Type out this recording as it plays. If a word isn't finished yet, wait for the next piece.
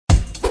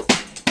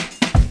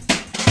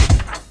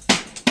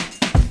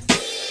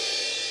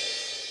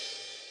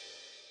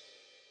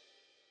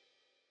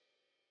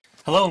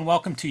Hello and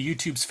welcome to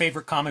YouTube's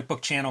favorite comic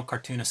book channel,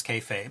 Cartoonist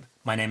Kayfabe.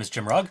 My name is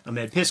Jim Rugg. I'm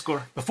Ed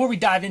Piskor. Before we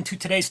dive into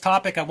today's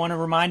topic, I want to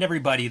remind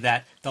everybody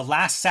that the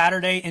last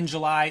Saturday in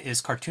July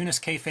is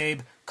Cartoonist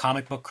Kayfabe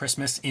Comic Book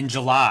Christmas in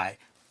July.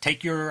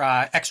 Take your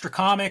extra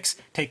comics,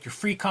 take your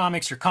free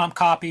comics, your comp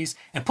copies,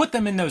 and put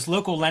them in those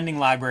local lending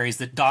libraries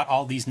that dot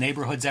all these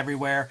neighborhoods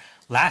everywhere.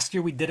 Last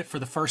year we did it for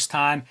the first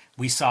time.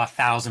 We saw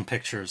 1,000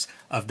 pictures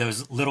of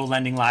those little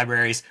lending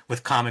libraries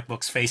with comic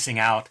books facing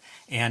out.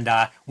 And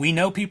we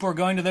know people are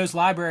going to those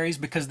libraries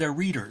because they're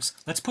readers.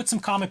 Let's put some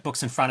comic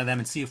books in front of them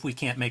and see if we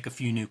can't make a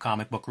few new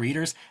comic book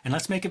readers. And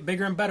let's make it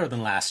bigger and better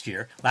than last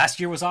year. Last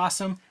year was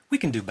awesome. We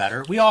can do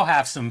better. We all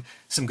have some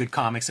good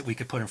comics that we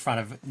could put in front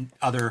of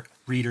other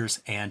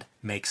readers and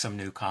make some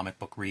new comic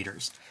book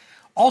readers.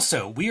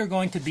 Also, we are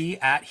going to be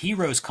at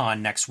Heroes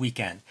Con next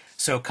weekend.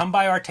 So come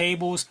by our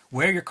tables,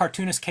 wear your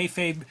Cartoonist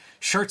Kayfabe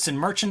shirts and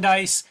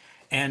merchandise.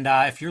 And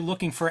if you're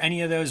looking for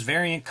any of those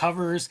variant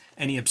covers,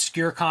 any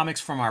obscure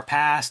comics from our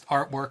past,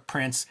 artwork,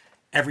 prints,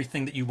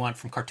 everything that you want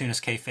from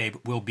Cartoonist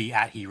Kayfabe will be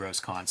at Heroes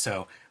Con.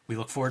 So we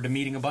look forward to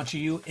meeting a bunch of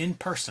you in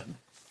person.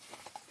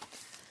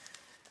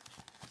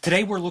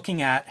 Today we're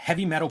looking at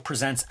Heavy Metal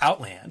Presents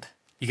Outland.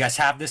 You guys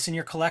have this in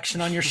your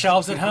collection on your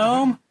shelves at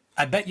home?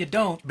 I bet you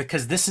don't,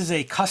 because this is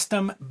a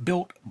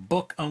custom-built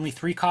book. Only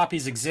 3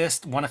 copies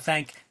exist. Want to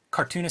thank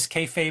Cartoonist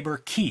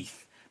Kayfaber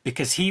Keith,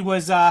 because he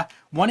was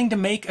wanting to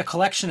make a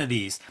collection of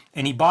these,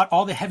 and he bought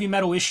all the Heavy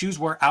Metal issues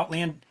where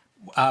Outland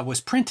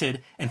was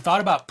printed and thought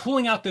about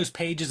pulling out those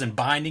pages and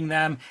binding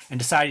them, and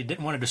decided he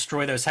didn't want to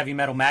destroy those Heavy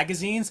Metal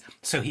magazines,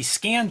 so he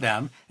scanned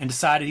them and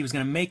decided he was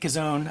going to make his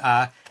own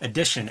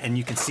edition. And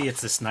you can see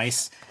it's this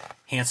nice,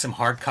 handsome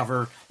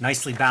hardcover,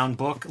 nicely bound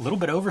book, a little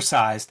bit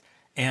oversized,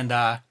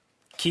 and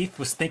Keith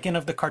was thinking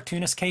of the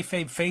Cartoonist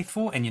Kayfabe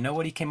faithful, and you know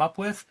what he came up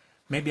with?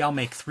 Maybe I'll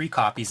make 3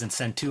 copies and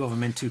send 2 of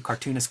them into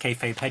Cartoonist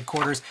Kayfabe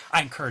headquarters.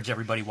 I encourage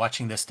everybody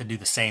watching this to do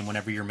the same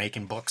whenever you're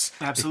making books.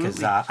 Absolutely.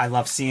 Because I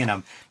love seeing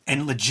them.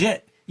 And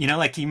legit, you know,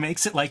 like he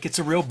makes it like it's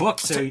a real book.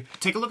 So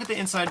take a look at the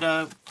inside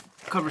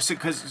cover.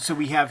 So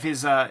we have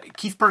his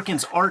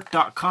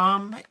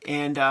KeithPerkinsArt.com,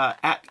 and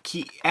at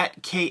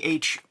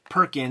KH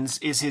Perkins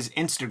is his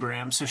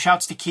Instagram. So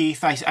shouts to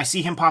Keith. I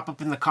see him pop up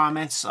in the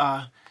comments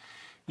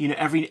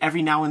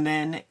every now and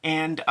then.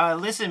 And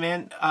listen,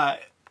 man,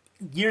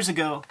 years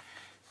ago,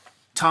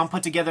 Tom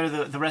put together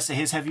the rest of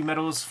his heavy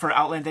metals for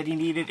Outland that he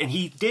needed, and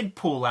he did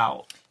pull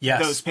out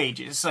those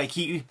pages. Like,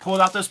 he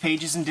pulled out those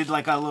pages and did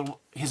like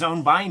his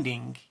own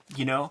binding,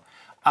 you know.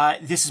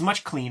 This is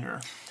much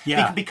cleaner.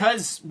 Yeah.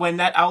 Because when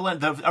that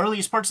Outland, the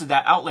earliest parts of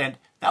that Outland,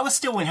 that was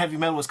still when heavy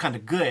metal was kind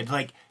of good.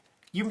 Like,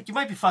 you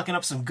might be fucking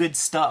up some good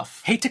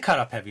stuff. Hate to cut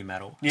up heavy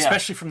metal,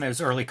 especially from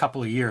those early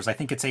couple of years. I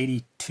think it's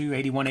 82,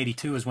 81,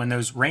 82 is when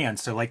those ran.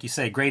 So like you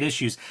say, great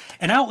issues.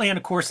 And Outland,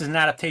 of course, is an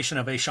adaptation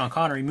of a Sean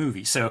Connery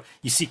movie. So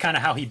you see kind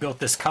of how he built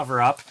this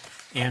cover up.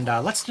 And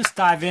let's just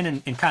dive in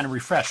and kind of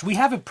refresh. We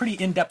have a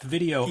pretty in-depth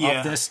video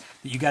of this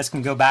that you guys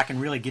can go back and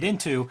really get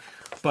into.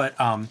 But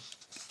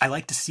I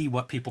like to see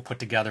what people put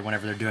together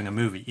whenever they're doing a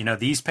movie. You know,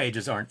 these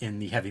pages aren't in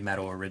the heavy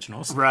metal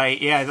originals.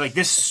 Right, yeah. Like,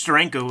 this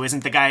STERANKO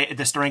isn't the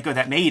STERANKO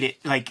that made it.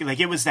 Like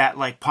it was that,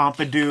 like,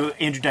 Pompidou,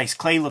 Andrew Dice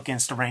Clay looking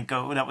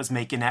STERANKO that was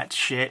making that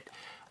shit.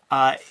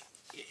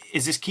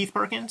 Is this Keith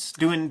Perkins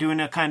doing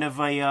a kind of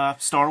a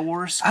Star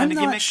Wars kind of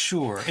gimmick? I'm not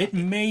sure. It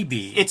may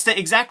be. It's the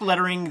exact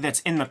lettering that's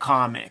in the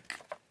comic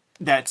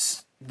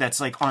that's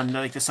like on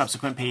like the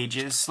subsequent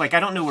pages. Like,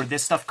 I don't know where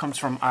this stuff comes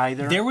from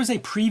either. There was a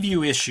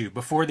preview issue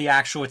before the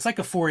actual, it's like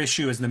a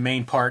 4-issue is the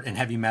main part in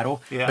heavy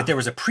metal, but there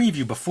was a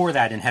preview before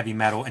that in heavy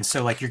metal, and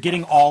so like you're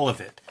getting all of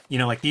it. You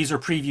know, like these are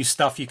preview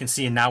stuff you can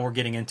see, and now we're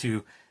getting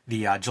into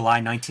the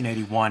July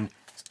 1981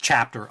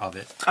 chapter of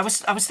it. I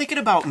was thinking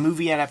about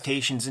movie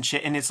adaptations and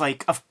shit, and it's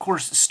like, of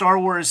course, Star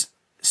Wars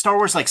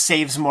like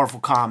saves Marvel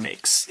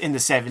Comics in the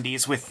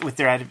 70s with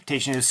their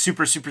adaptation. It was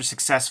super, super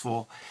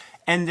successful.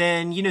 And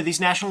then, you know, these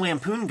National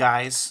Lampoon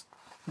guys,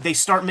 they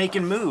start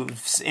making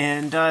moves,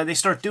 and they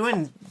start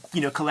doing,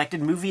 you know,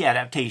 collected movie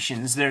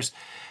adaptations. There's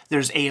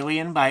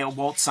Alien by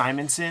Walt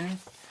Simonson.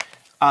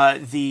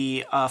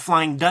 The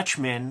Flying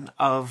Dutchman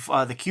of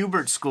the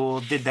Kubert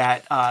School did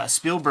that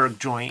Spielberg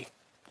joint.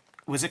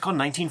 Was it called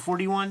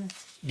 1941?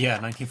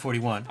 Yeah,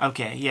 1941.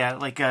 Okay, yeah,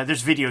 like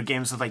there's video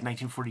games of like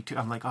 1942.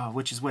 I'm like, oh,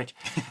 which is which?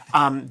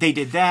 They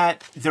did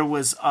that. There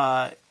was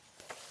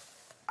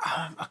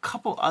a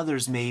couple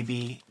others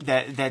maybe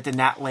that the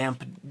Nat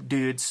Lamp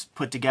dudes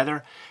put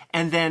together,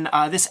 and then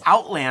this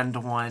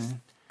Outland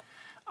one.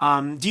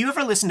 Do you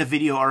ever listen to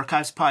Video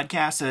Archives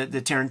podcast,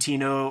 the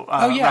Tarantino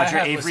Roger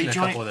Avery joint?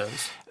 A couple of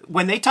those.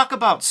 When they talk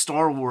about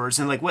Star Wars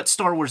and like what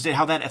Star Wars did,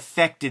 how that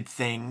affected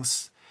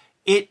things,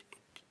 it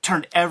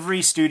turned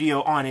every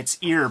studio on its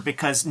ear,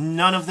 because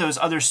none of those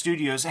other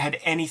studios had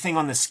anything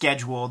on the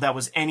schedule that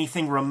was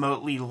anything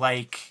remotely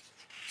like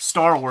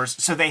Star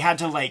Wars, so they had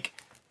to like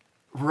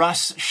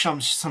rush some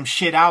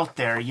shit out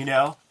there, you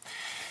know?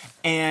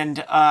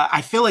 And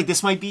I feel like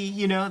this might be,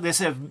 you know,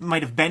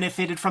 might have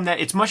benefited from that.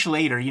 It's much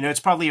later, you know, it's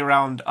probably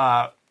around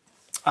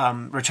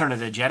Return of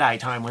the Jedi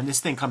time when this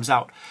thing comes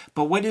out.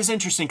 But what is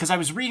interesting, because I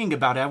was reading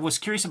about it, I was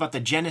curious about the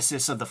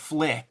genesis of the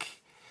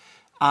flick.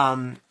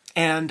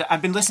 And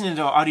I've been listening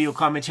to audio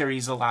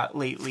commentaries a lot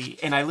lately,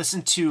 and I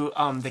listened to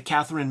the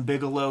Catherine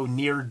Bigelow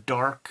Near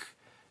Dark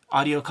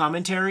audio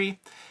commentary,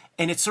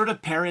 and it sort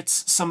of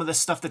parrots some of the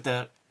stuff that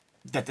the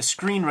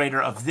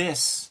screenwriter of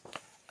this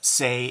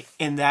say,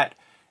 in that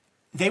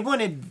they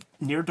wanted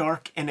Near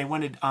Dark and they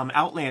wanted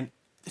Outland.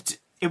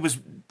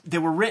 They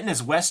were written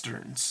as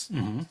westerns,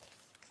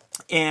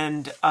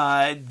 and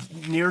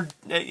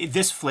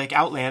this flick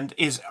Outland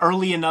is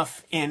early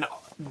enough in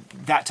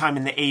that time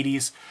in the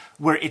 80s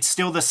where it's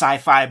still the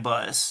sci-fi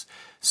buzz.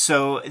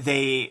 So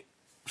they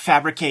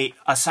fabricate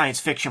a science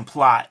fiction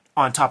plot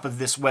on top of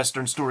this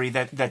Western story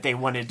that they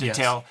wanted to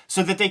tell,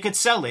 so that they could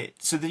sell it,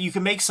 so that you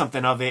can make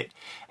something of it.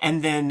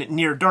 And then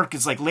Near Dark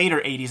is like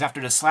later 80s,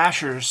 after the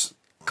slashers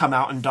come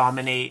out and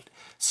dominate.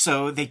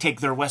 So they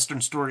take their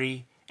Western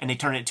story and they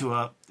turn it into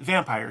a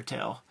vampire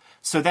tale.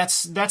 So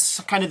that's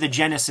kind of the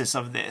genesis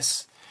of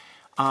this.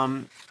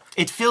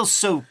 It feels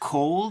so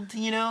cold,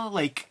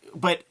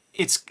 but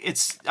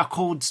it's a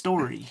cold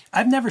story.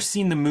 I've never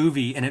seen the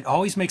movie, and it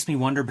always makes me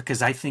wonder,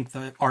 because I think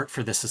the art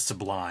for this is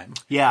sublime.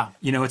 Yeah.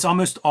 It's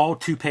almost all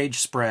 2-page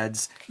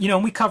spreads.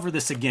 And we cover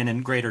this again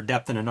in greater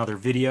depth in another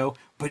video,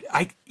 but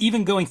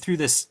even going through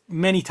this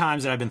many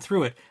times that I've been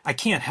through it, I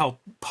can't help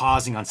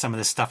pausing on some of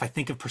this stuff. I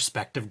think of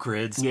perspective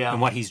grids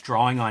and what he's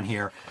drawing on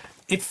here.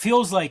 It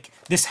feels like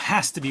this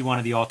has to be one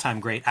of the all-time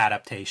great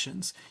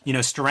adaptations.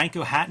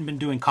 Steranko hadn't been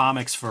doing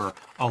comics for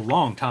a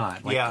long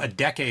time, a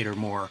decade or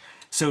more.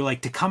 So,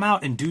 to come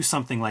out and do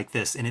something like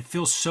this, and it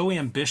feels so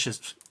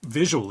ambitious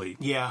visually.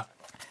 Yeah.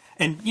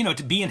 And,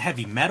 to be in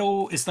heavy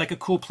metal is like a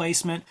cool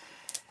placement.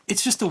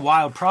 It's just a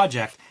wild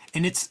project.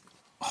 And it's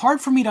hard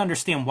for me to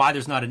understand why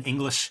there's not an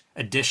English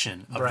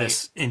edition of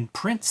this in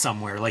print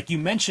somewhere. Like you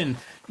mentioned,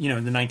 the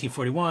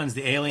 1941s,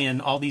 the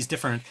Alien, all these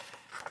different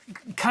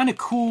kind of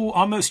cool,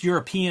 almost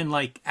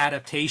European-like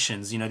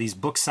adaptations, these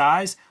book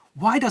size.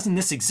 Why doesn't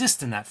this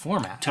exist in that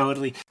format?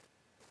 Totally.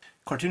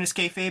 Cartoonist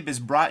Kayfabe is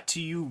brought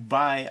to you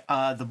by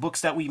the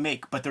books that we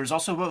make, but there's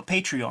also a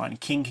Patreon.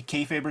 King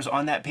Kayfabers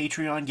on that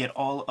Patreon get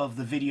all of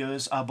the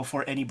videos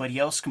before anybody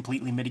else,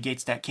 completely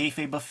mitigates that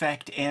kayfabe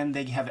effect, and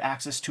they have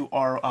access to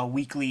our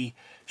weekly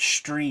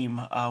stream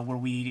where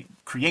we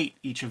create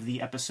each of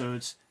the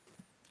episodes,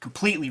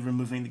 completely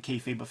removing the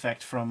kayfabe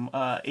effect from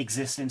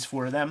existence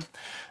for them.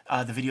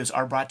 The videos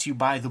are brought to you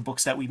by the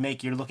books that we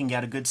make. You're looking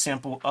at a good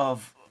sample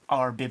of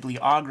our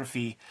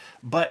bibliography,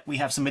 but we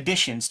have some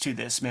additions to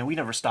this. Man, we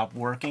never stop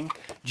working.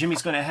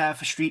 Jimmy's going to have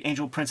Street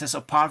Angel Princess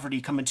of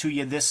Poverty coming to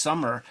you this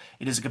summer.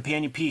 It is a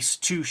companion piece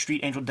to Street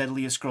Angel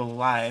Deadliest Girl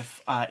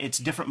Alive. It's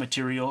different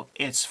material.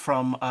 It's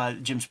from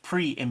Jim's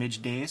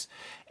pre-Image days,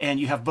 and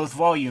you have both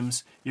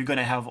volumes. You're going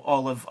to have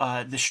all of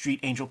the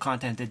Street Angel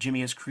content that Jimmy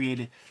has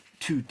created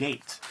to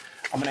date.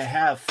 I'm going to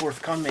have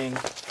forthcoming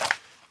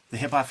the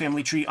Hip Hop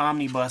Family Tree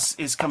Omnibus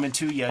is coming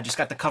to you. Just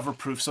got the cover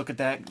proofs. Look at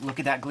that. Look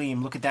at that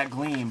gleam. Look at that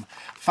gleam.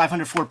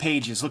 504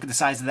 pages. Look at the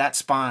size of that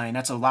spine.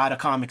 That's a lot of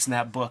comics in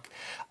that book.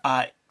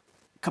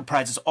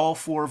 Comprises all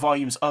 4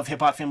 volumes of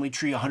Hip Hop Family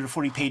Tree.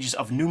 140 pages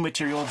of new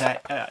material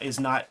that has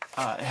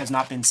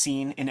not been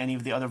seen in any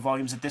of the other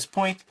volumes at this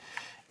point.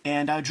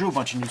 And I drew a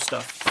bunch of new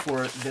stuff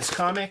for this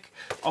comic.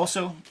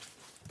 Also,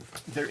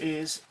 there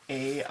is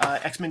a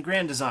X-Men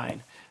Grand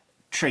Design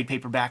trade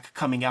paperback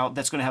coming out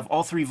that's going to have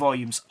all 3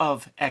 volumes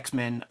of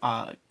X-Men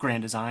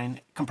Grand Design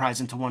comprised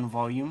into one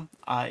volume.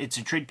 It's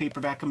a trade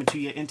paperback coming to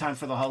you in time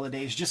for the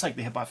holidays, just like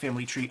the Hip Hop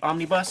Family Tree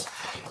Omnibus.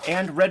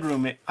 And Red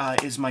Room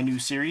is my new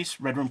series.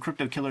 Red Room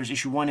Crypto Killers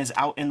issue 1 is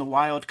out in the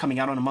wild, coming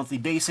out on a monthly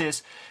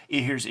basis.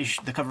 Here's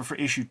the cover for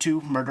issue 2.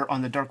 Murder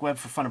on the Dark Web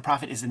for Fun and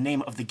Profit is the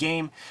name of the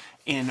game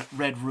in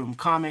Red Room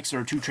Comics. There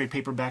are 2 trade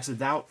paperbacks of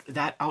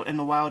that out in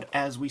the wild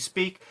as we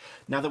speak.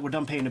 Now that we're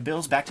done paying the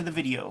bills, back to the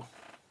video.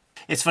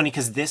 It's funny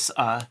because this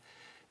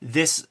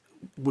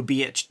would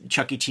be at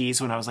Chuck E.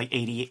 Cheese when I was like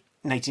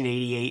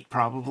 1988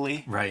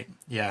 probably. Right,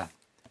 yeah.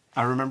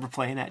 I remember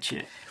playing that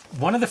shit.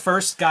 One of the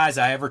first guys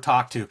I ever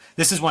talked to,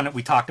 this is one that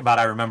we talked about,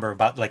 I remember,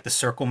 about like the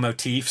circle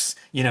motifs,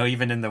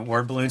 even in the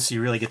word balloons, so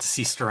you really get to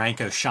see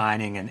Steranko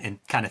shining and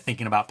kind of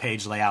thinking about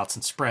page layouts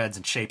and spreads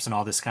and shapes and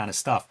all this kind of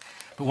stuff.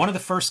 But one of the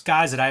first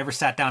guys that I ever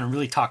sat down and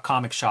really talked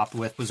comic shop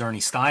with was Ernie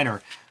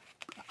Steiner,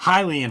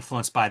 highly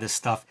influenced by this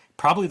stuff.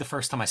 Probably the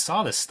first time I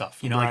saw this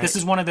stuff. Like this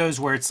is one of those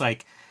where it's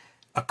like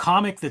a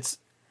comic that's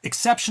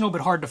exceptional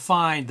but hard to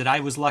find that I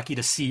was lucky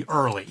to see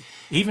early.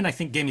 Even I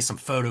think gave me some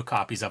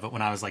photocopies of it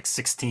when I was like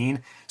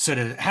 16. So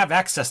to have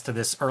access to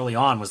this early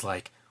on was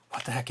like,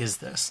 what the heck is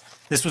this?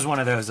 This was one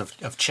of those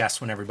of chess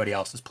when everybody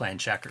else is playing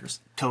checkers.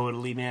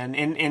 Totally, man.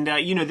 And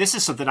this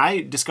is something I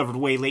discovered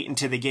way late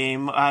into the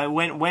game.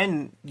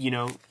 When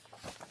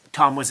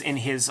Tom was in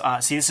his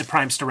see, this is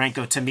prime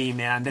Steranko to me,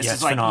 man. This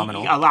is like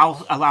phenomenal.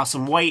 Allow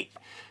some white,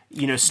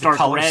 stark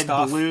red,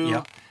 stuff. blue.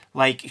 Yep.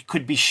 Like it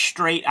could be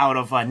straight out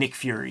of Nick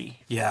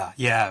Fury.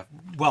 Yeah,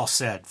 well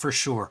said, for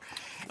sure.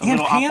 And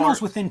little op panels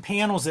art. within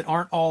panels that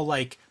aren't all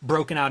like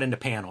broken out into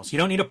panels. You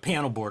don't need a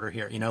panel border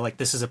here. You know, like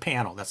this is a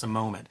panel. That's a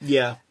moment.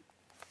 Yeah.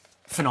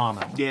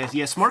 Phenomenal.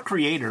 Yeah. Smart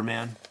creator,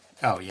 man.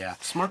 Oh, yeah.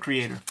 Smart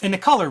creator. And the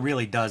color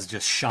really does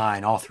just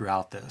shine all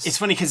throughout this. It's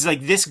funny because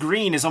like this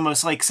green is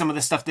almost like some of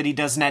the stuff that he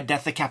does in that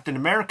Death of Captain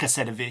America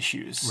set of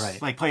issues. Right.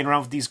 Like playing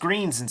around with these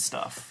greens and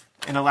stuff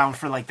and allowing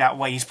for like that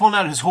white. He's pulling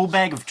out his whole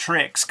bag of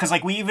tricks because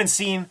like we even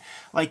seen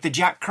like the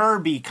Jack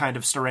Kirby kind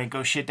of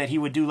Steranko shit that he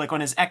would do like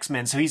on his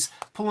X-Men. So he's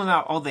pulling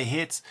out all the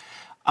hits.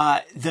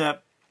 The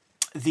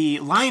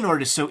line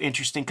art is so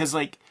interesting because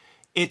like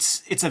it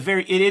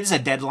is a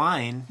dead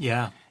line.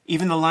 Yeah.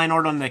 Even the line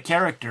art on the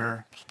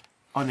characters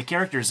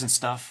and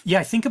stuff. Yeah,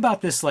 I think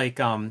about this like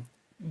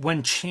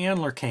when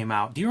Chandler came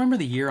out. Do you remember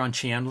the year on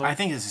Chandler? I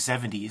think it's the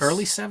 70s.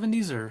 Early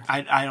 70s or?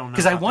 I don't know.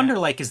 Because I wonder,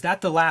 like, is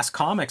that the last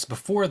comics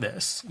before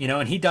this? You know,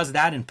 and he does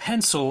that in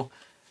pencil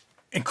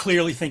and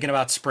clearly thinking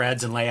about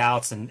spreads and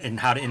layouts and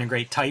how to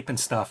integrate type and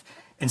stuff.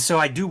 And so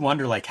I do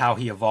wonder, like, how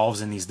he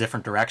evolves in these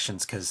different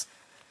directions because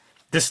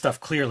this stuff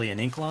clearly an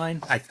ink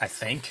line, I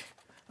think.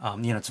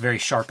 You know, it's very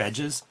sharp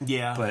edges.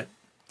 Yeah. But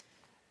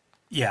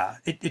yeah,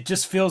 it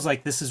just feels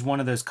like this is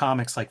one of those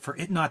comics, like for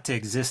it not to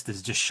exist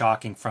is just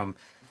shocking from,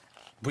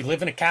 we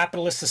live in a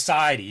capitalist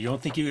society. You don't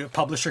think a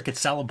publisher could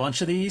sell a bunch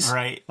of these?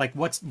 Right. Like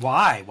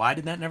why? Why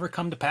did that never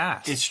come to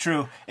pass? It's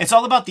true. It's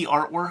all about the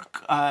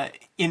artwork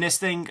in this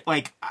thing.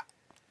 Like,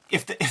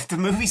 if the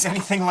movie's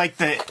anything like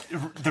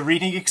the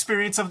reading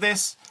experience of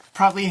this,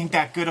 probably ain't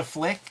that good a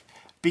flick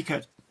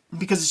because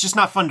it's just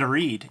not fun to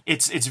read.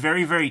 It's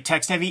very, very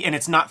text heavy and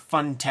it's not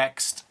fun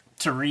text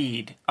to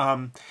read.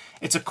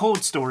 It's a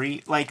cold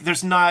story. Like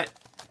there's not,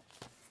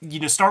 you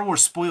know, Star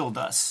Wars spoiled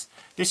us.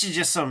 This is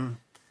just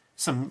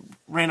some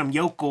random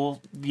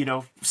yokel, you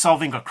know,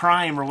 solving a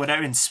crime or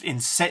whatever in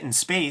set in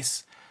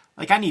space.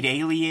 Like I need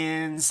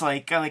aliens.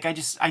 Like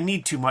I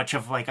need too much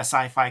of like a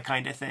sci-fi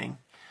kind of thing.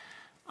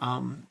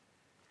 I'm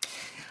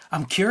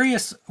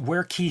curious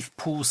where Keith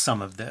pulls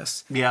some of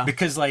this. Yeah.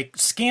 Because like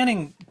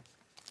scanning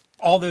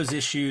all those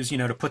issues, you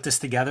know, to put this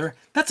together,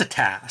 that's a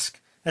task.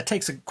 That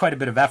takes quite a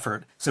bit of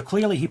effort. So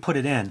clearly he put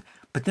it in.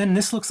 But then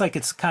this looks like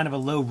it's kind of a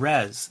low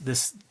res,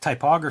 this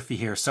typography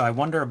here. So I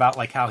wonder about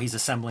like how he's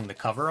assembling the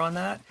cover on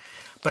that.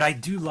 But I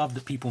do love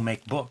that people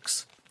make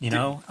books, you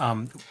know?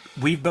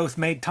 We've both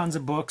made tons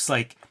of books.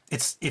 Like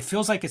it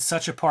feels like it's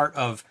such a part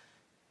of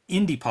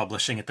indie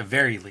publishing at the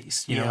very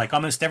least. You know, like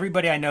almost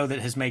everybody I know that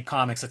has made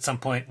comics at some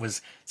point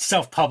was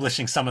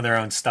self-publishing some of their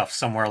own stuff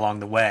somewhere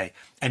along the way.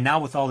 And now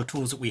with all the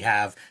tools that we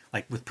have,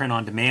 like with print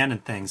on demand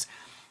and things,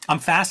 I'm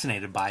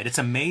fascinated by it. It's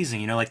amazing.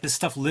 You know, like this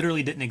stuff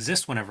literally didn't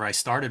exist whenever I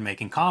started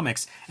making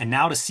comics. And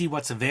now to see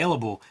what's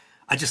available,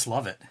 I just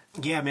love it.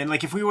 Yeah, man.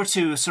 Like if we were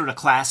to sort of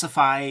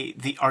classify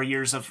our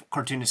years of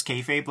cartoonist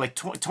kayfabe, like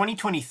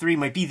 2023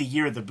 might be the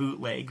year of the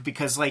bootleg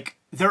because like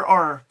there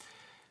are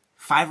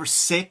 5 or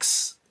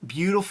 6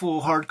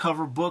 beautiful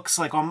hardcover books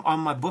like on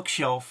my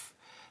bookshelf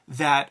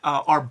that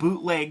are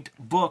bootlegged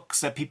books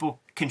that people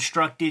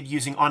constructed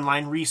using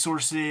online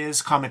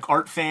resources, comic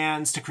art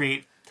fans to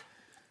create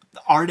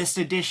artist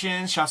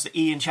edition. Shouts to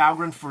Ian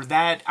Chalgren for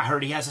that. I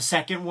heard he has a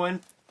second one.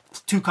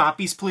 2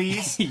 copies,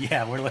 please.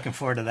 Yeah, we're looking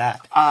forward to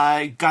that.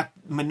 Got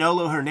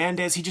Manolo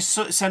Hernandez. He just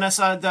sent us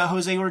the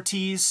Jose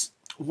Ortiz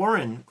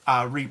Warren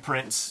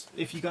reprints.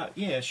 If you got,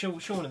 show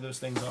one of those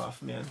things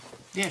off, man.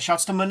 Yeah,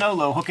 shouts to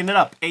Manolo hooking it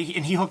up.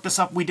 And he hooked us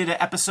up. We did an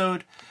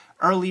episode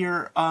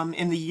earlier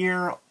in the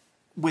year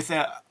with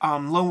a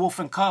Lone Wolf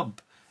and Cub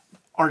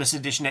artist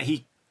edition that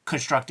he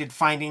constructed,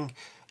 finding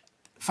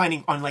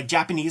on like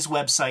Japanese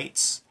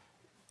websites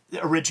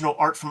the original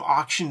art from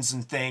auctions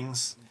and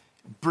things,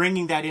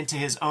 bringing that into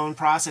his own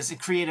process and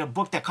create a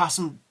book that cost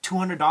him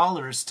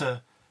 $200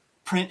 to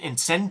print and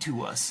send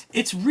to us.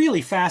 It's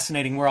really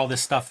fascinating where all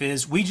this stuff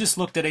is. We just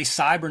looked at a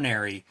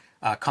Cybernary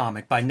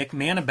comic by Nick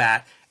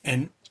Manabat,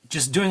 and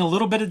just doing a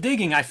little bit of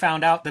digging, I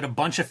found out that a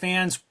bunch of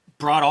fans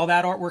brought all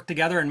that artwork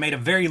together and made a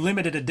very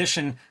limited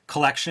edition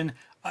collection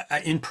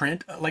in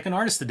print, like an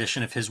artist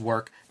edition of his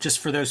work, just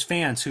for those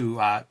fans who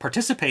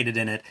participated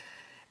in it.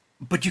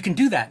 But you can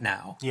do that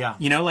now. Yeah.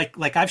 You know,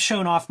 like I've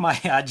shown off my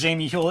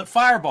Jamie Hewlett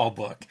Fireball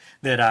book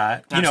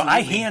that, you know,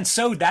 I hand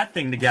sewed that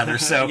thing together.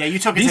 So yeah, you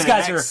took it these to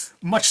guys the next. are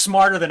much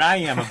smarter than I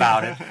am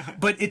about it.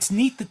 But it's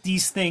neat that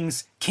these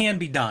things can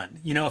be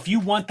done. You know, if you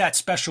want that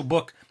special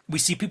book, we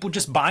see people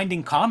just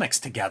binding comics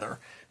together.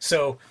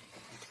 So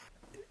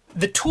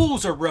the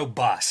tools are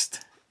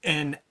robust.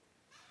 And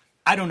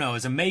I don't know,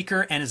 as a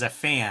maker and as a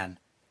fan,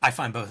 I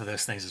find both of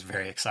those things is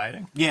very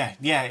exciting. Yeah,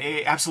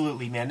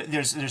 absolutely, man.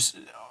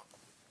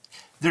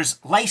 There's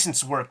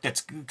licensed work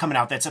that's coming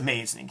out that's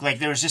amazing. Like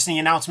there was just the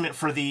announcement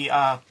for the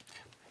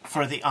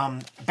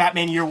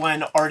Batman Year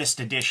One Artist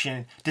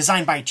Edition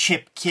designed by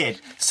Chip Kidd.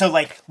 So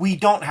like we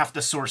don't have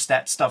to source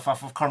that stuff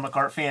off of Comic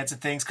Art Fans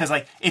and things because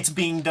like it's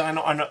being done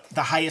on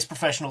the highest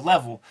professional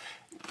level.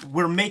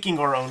 We're making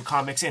our own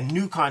comics and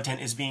new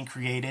content is being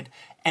created.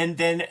 And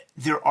then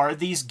there are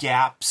these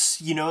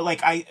gaps, you know,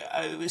 like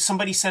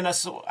somebody sent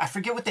us, I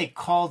forget what they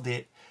called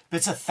it, but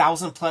it's a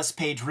 1,000+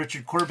 page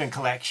Richard Corbin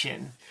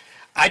collection.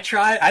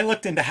 I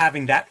looked into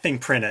having that thing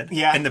printed.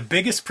 Yeah. And the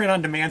biggest print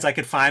on demands I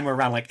could find were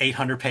around like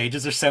 800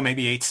 pages or so,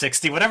 maybe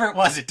 860, whatever it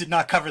was. It did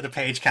not cover the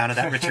page count of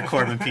that Richard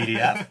Corbin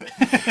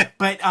PDF.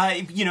 But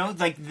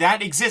like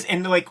that exists,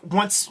 and like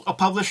once a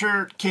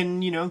publisher can,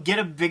 get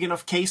a big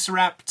enough case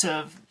wrap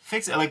to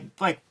fix it,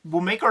 like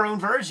we'll make our own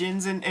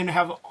versions and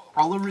have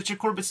all of Richard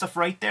Corbin stuff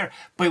right there.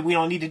 But we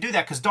don't need to do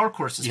that because Dark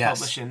Horse is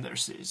publishing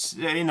theirs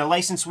in a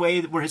licensed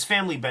way where his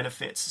family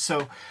benefits.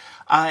 So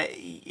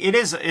it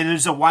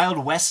is a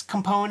Wild West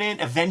component.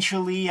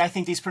 Eventually, I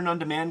think these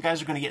print-on-demand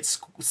guys are going to get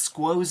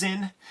squoze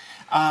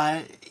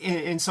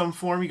in some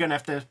form. You're going to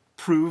have to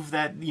prove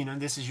that,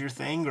 this is your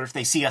thing. Or if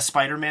they see a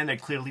Spider-Man, they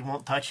clearly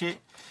won't touch it.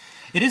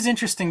 It is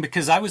interesting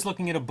because I was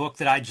looking at a book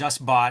that I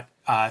just bought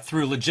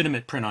through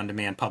legitimate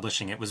print-on-demand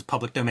publishing. It was a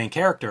public domain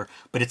character,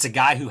 but it's a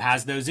guy who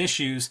has those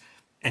issues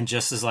and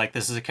just is like,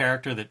 this is a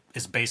character that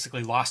is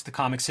basically lost to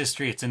comics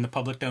history. It's in the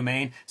public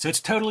domain. So it's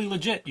totally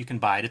legit. You can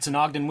buy it. It's an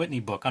Ogden Whitney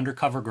book,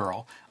 Undercover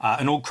Girl,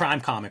 an old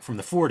crime comic from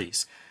the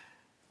 40s.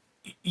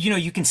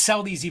 You can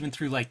sell these even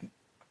through like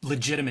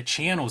legitimate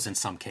channels in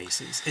some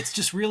cases. It's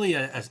just really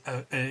a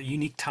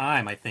unique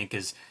time, I think,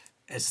 as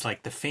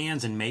like the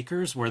fans and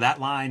makers, where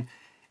that line,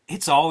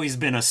 it's always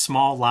been a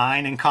small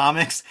line in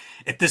comics.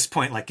 At this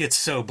point, like, it's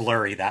so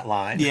blurry, that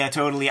line. Yeah,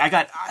 totally. I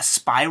got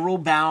spiral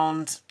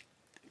bound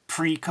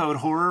pre-code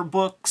horror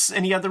books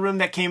in the other room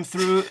that came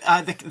through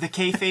the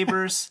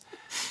K-Fabers.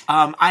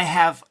 I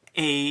have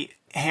a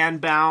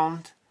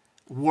hand-bound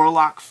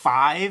Warlock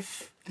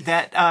 5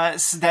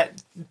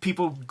 that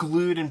people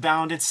glued and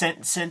bound and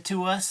sent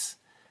to us.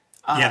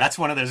 Yeah, that's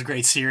one of those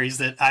great series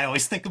that I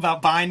always think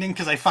about binding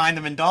because I find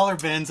them in dollar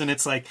bins, and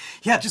it's like,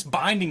 yeah, just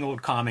binding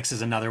old comics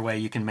is another way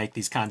you can make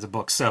these kinds of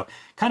books. So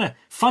kind of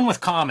fun with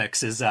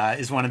comics is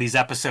one of these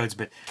episodes,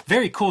 but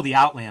very cool, the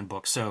Outland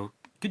book. So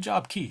good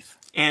job, Keith.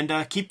 And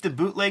keep the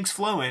bootlegs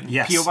flowing.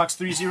 Yes. P.O. Box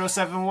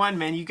 3071,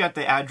 man, you got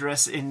the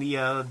address in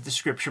the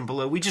description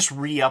below. We just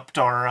re-upped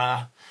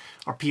our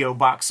P.O.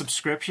 Box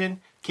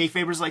subscription.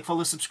 K-Fabers, like,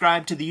 follow,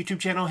 subscribe to the YouTube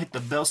channel. Hit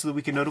the bell so that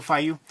we can notify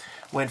you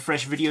when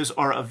fresh videos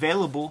are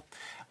available.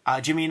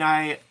 Jimmy and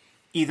I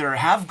either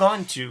have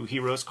gone to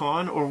Heroes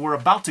Con or we're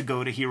about to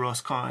go to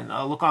Heroes Con.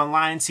 Look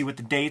online, see what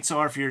the dates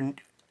are. If you're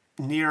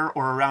near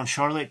or around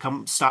Charlotte,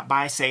 come stop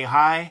by, say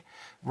hi.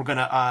 We're going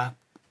to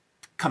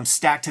come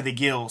stacked to the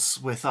gills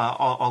with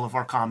all of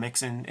our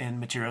comics and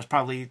materials.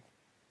 Probably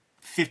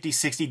 50,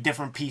 60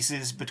 different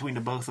pieces between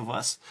the both of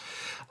us.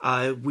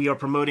 We are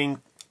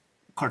promoting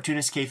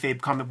Cartoonist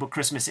Kayfabe Comic Book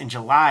Christmas in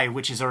July,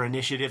 which is our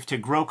initiative to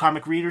grow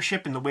comic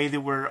readership. And the way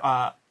that we're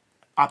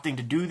opting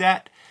to do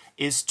that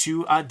is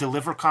to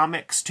deliver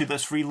comics to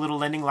those free little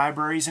lending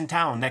libraries in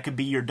town. That could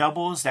be your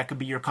doubles. That could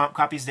be your comp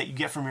copies that you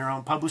get from your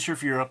own publisher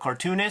if you're a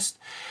cartoonist.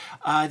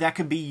 That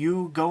could be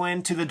you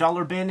going to the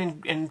dollar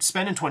bin and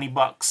spending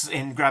 $20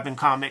 and grabbing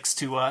comics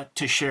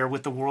to share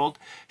with the world.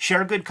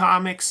 Share good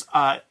comics.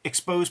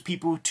 Expose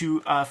people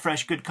to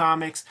fresh good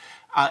comics.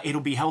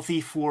 It'll be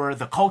healthy for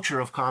the culture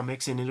of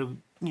comics, and it'll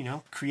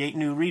create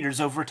new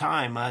readers over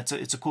time.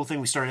 It's a cool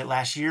thing. We started it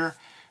last year.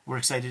 We're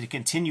excited to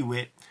continue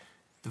it.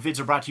 The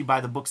vids are brought to you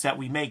by the books that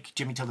we make.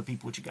 Jimmy, tell the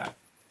people what you got.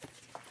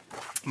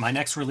 My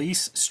next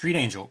release, Street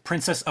Angel,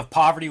 Princess of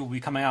Poverty, will be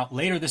coming out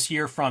later this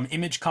year from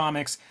Image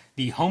Comics.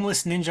 The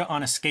Homeless Ninja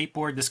on a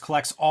Skateboard. This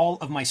collects all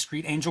of my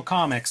Street Angel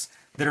comics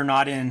that are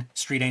not in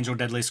Street Angel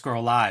Deadly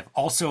Squirrel Live.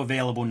 Also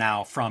available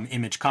now from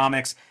Image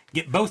Comics.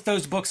 Get both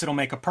those books. It'll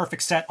make a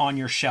perfect set on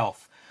your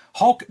shelf.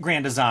 Hulk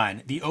Grand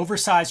Design. The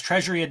oversized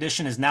Treasury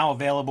Edition is now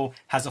available.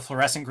 Has a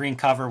fluorescent green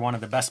cover. One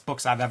of the best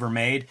books I've ever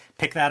made.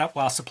 Pick that up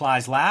while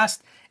supplies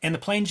last. And The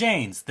Plain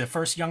Janes, the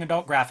first young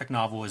adult graphic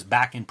novel, is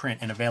back in print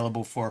and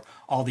available for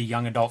all the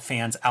young adult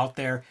fans out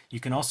there. You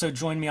can also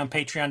join me on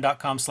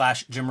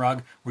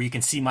patreon.com/JimRugg, where you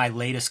can see my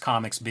latest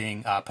comics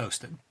being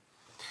posted.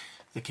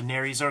 The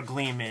canaries are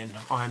gleaming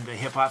on the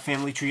Hip Hop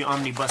Family Tree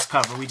Omnibus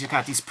cover. We just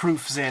got these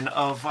proofs in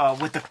of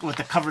what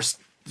the cover's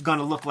going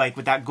to look like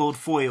with that gold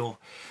foil.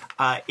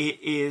 It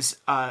is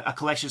a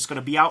collection that's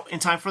going to be out in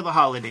time for the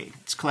holiday.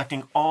 It's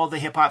collecting all the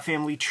Hip Hop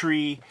Family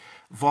Tree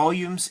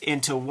volumes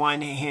into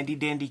one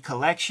handy-dandy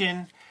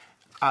collection.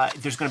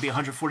 There's going to be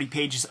 140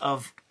 pages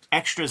of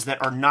extras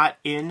that are not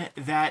in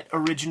that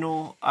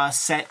original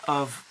set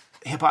of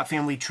Hip Hop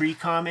Family Tree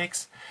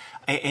comics.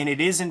 And it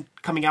isn't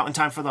coming out in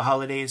time for the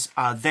holidays.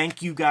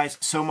 Thank you guys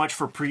so much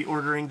for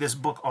pre-ordering this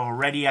book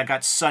already. I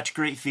got such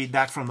great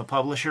feedback from the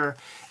publisher.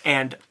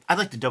 And I'd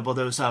like to double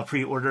those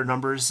pre-order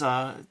numbers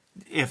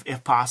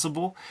if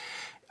possible.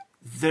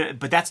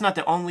 But that's not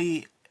the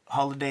only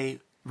holiday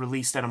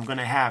release that I'm going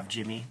to have,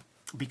 Jimmy,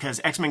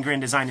 because X-Men Grand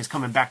Design is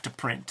coming back to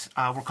print.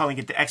 We're calling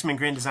it the X-Men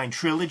Grand Design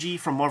Trilogy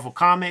from Marvel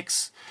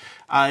Comics.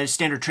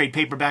 Standard trade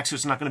paperback, so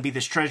it's not going to be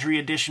this Treasury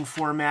Edition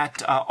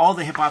format. All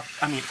the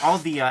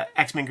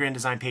X-Men Grand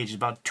Design pages,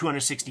 about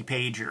 260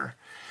 pager,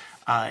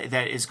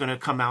 that is going to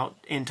come out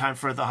in time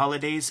for the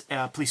holidays.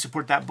 Please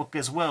support that book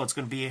as well. It's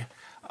going to be...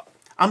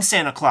 I'm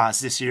Santa Claus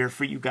this year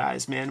for you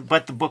guys, man.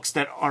 But the books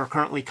that are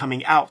currently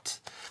coming out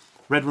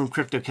Red Room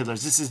Crypto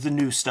Killers. This is the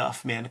new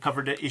stuff, man. The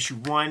cover to issue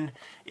 1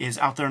 is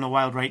out there in the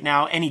wild right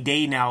now. Any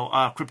day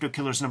now, Crypto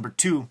Killers number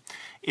 2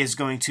 is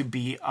going to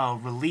be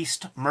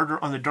released.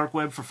 Murder on the Dark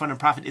Web for Fun and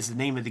Profit is the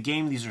name of the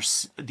game. These are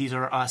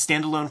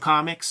standalone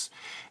comics.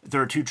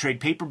 There are 2 trade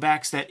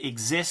paperbacks that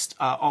exist.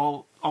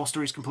 All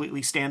stories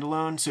completely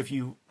standalone. So if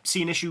you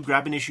see an issue,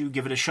 grab an issue,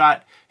 give it a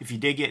shot. If you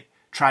dig it,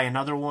 try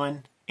another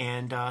one,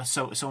 and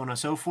so on and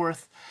so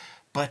forth.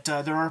 But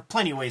there are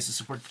plenty of ways to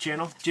support the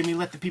channel. Jimmy,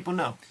 let the people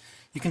know.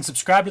 You can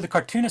subscribe to the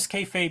Cartoonist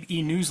Kayfabe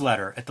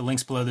e-newsletter at the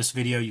links below this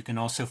video. You can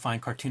also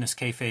find Cartoonist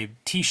Kayfabe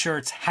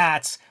t-shirts,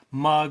 hats,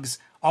 mugs,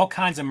 all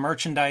kinds of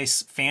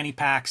merchandise, fanny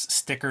packs,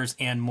 stickers,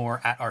 and more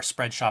at our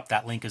spread shop.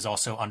 That link is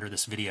also under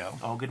this video.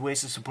 All good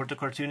ways to support the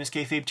Cartoonist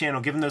Kayfabe channel.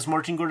 Give them those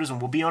marching orders,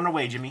 and we'll be on our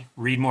way, Jimmy.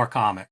 Read more comics.